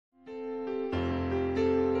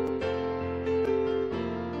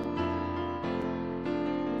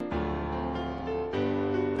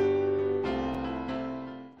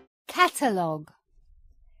Catalogue.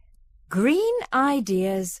 Green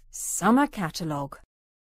Ideas Summer Catalogue.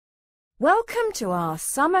 Welcome to our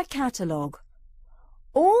summer catalogue.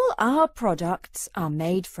 All our products are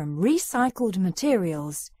made from recycled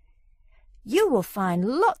materials. You will find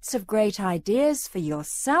lots of great ideas for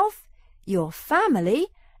yourself, your family,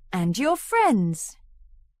 and your friends.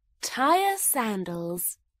 Tire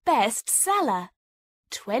sandals, best seller,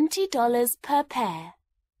 $20 per pair.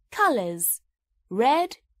 Colours,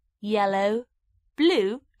 red, yellow,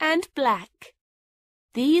 blue and black.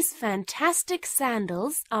 These fantastic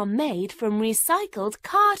sandals are made from recycled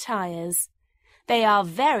car tires. They are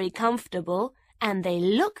very comfortable and they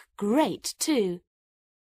look great too.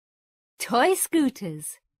 Toy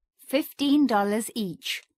scooters, $15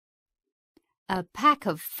 each. A pack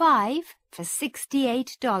of 5 for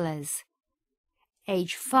 $68.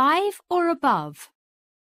 Age 5 or above.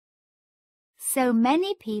 So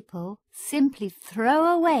many people simply throw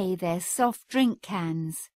away their soft drink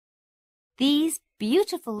cans. These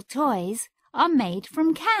beautiful toys are made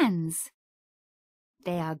from cans.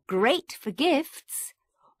 They are great for gifts,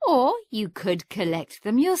 or you could collect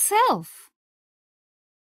them yourself.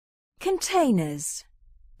 Containers.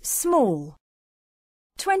 Small,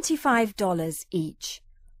 $25 each.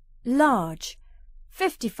 Large,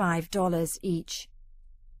 $55 each.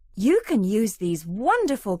 You can use these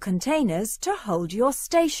wonderful containers to hold your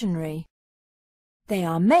stationery. They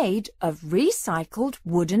are made of recycled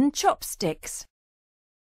wooden chopsticks.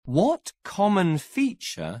 What common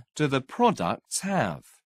feature do the products have?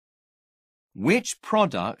 Which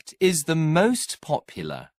product is the most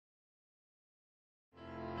popular?